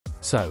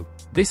So,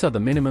 these are the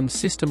minimum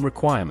system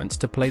requirements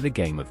to play the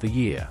game of the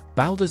year,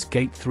 Baldur's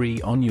Gate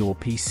 3 on your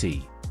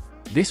PC.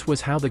 This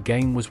was how the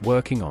game was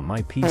working on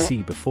my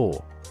PC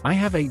before. I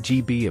have 8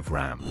 GB of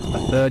RAM,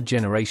 a 3rd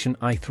generation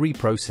i3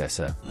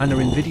 processor, and a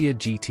NVIDIA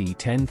GT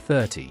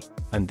 1030,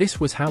 and this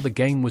was how the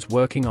game was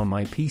working on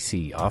my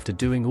PC after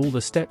doing all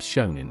the steps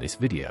shown in this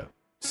video.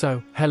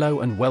 So,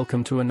 hello and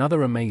welcome to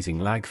another amazing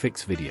lag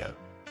fix video.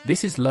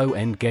 This is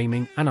low-end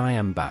gaming and I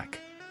am back.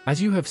 As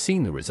you have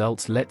seen the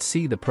results, let's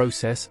see the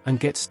process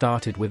and get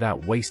started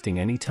without wasting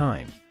any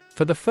time.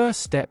 For the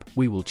first step,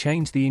 we will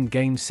change the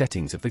in-game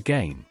settings of the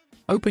game.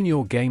 Open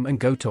your game and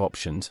go to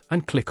Options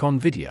and click on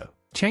Video.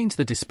 Change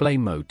the display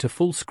mode to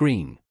full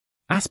screen.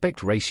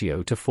 Aspect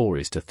ratio to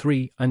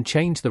 4:3 and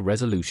change the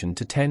resolution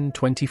to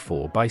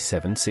 1024 by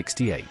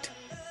 768.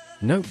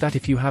 Note that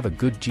if you have a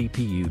good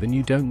GPU, then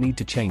you don't need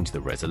to change the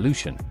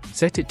resolution.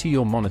 Set it to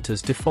your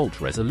monitor's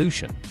default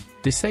resolution.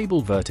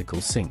 Disable vertical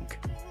sync.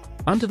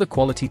 Under the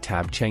Quality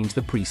tab, change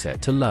the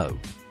preset to low.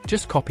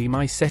 Just copy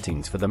my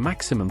settings for the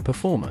maximum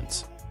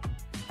performance.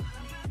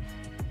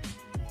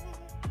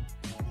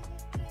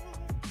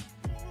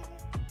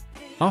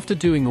 After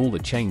doing all the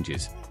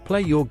changes,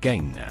 play your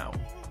game now.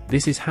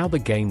 This is how the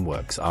game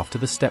works after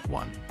the step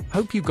 1.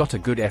 Hope you got a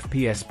good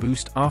FPS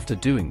boost after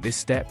doing this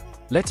step.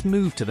 Let's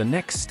move to the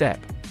next step.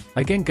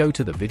 Again, go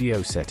to the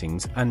video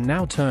settings and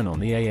now turn on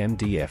the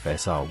AMD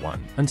FSR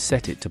 1 and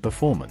set it to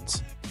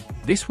performance.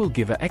 This will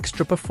give an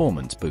extra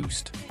performance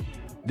boost.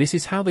 This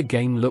is how the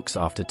game looks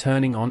after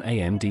turning on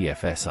AMD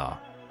FSR.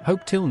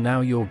 Hope till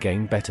now your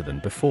game better than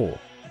before.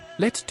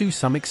 Let's do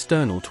some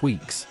external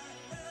tweaks.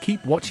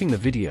 Keep watching the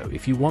video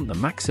if you want the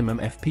maximum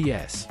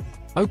FPS.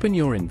 Open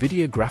your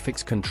NVIDIA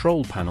graphics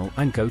control panel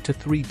and go to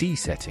 3D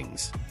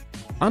settings.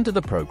 Under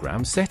the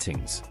program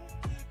settings,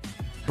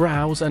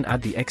 browse and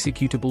add the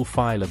executable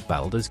file of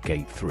Baldur's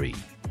Gate 3.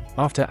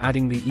 After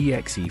adding the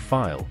exe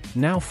file,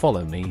 now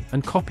follow me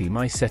and copy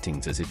my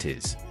settings as it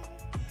is.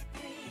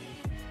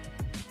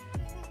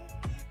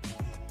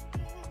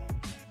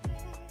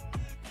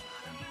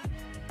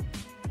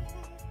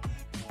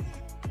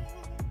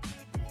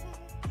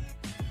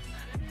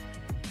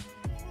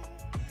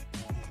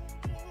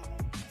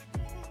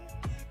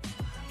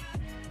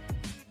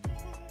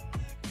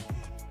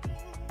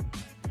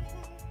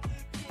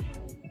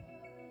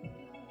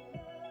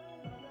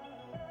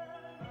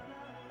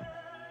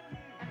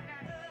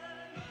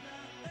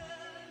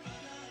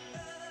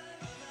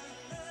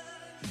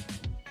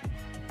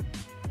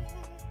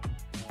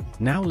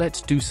 Now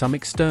let's do some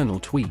external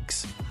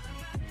tweaks.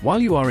 While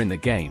you are in the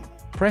game,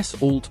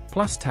 press Alt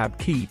plus Tab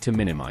key to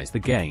minimize the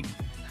game.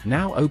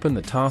 Now open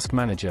the Task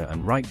Manager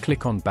and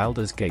right-click on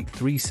Baldur's Gate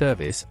 3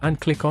 service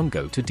and click on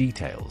Go to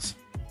Details.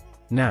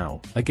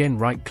 Now, again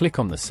right-click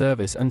on the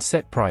service and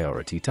set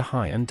priority to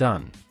High and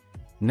Done.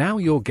 Now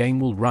your game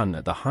will run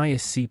at the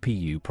highest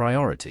CPU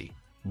priority.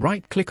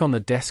 Right-click on the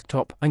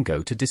desktop and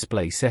go to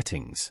Display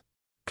Settings.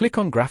 Click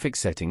on Graphics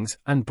Settings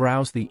and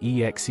browse the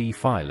exe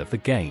file of the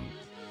game.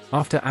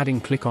 After adding,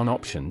 click on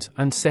Options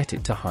and set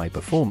it to High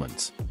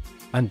Performance.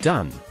 And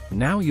done.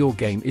 Now your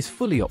game is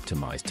fully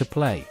optimized to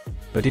play.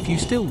 But if you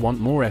still want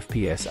more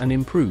FPS and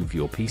improve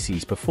your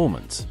PC's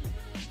performance,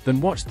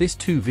 then watch these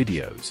 2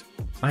 videos.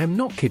 I am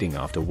not kidding.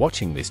 After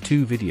watching these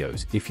 2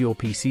 videos, if your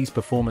PC's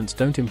performance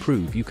don't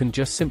improve, you can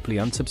just simply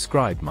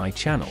unsubscribe my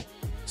channel.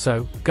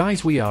 So,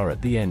 guys, we are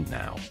at the end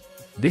now.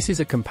 This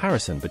is a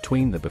comparison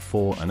between the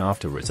before and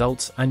after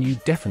results, and you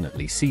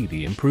definitely see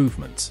the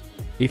improvements.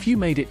 If you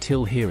made it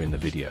till here in the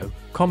video,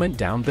 comment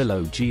down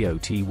below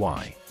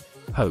GOTY.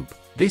 Hope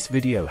this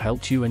video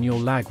helped you and your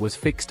lag was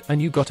fixed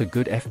and you got a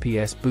good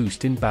FPS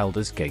boost in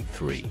Baldur's Gate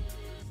 3.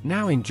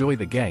 Now enjoy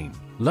the game.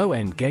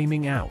 Low-end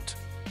gaming out.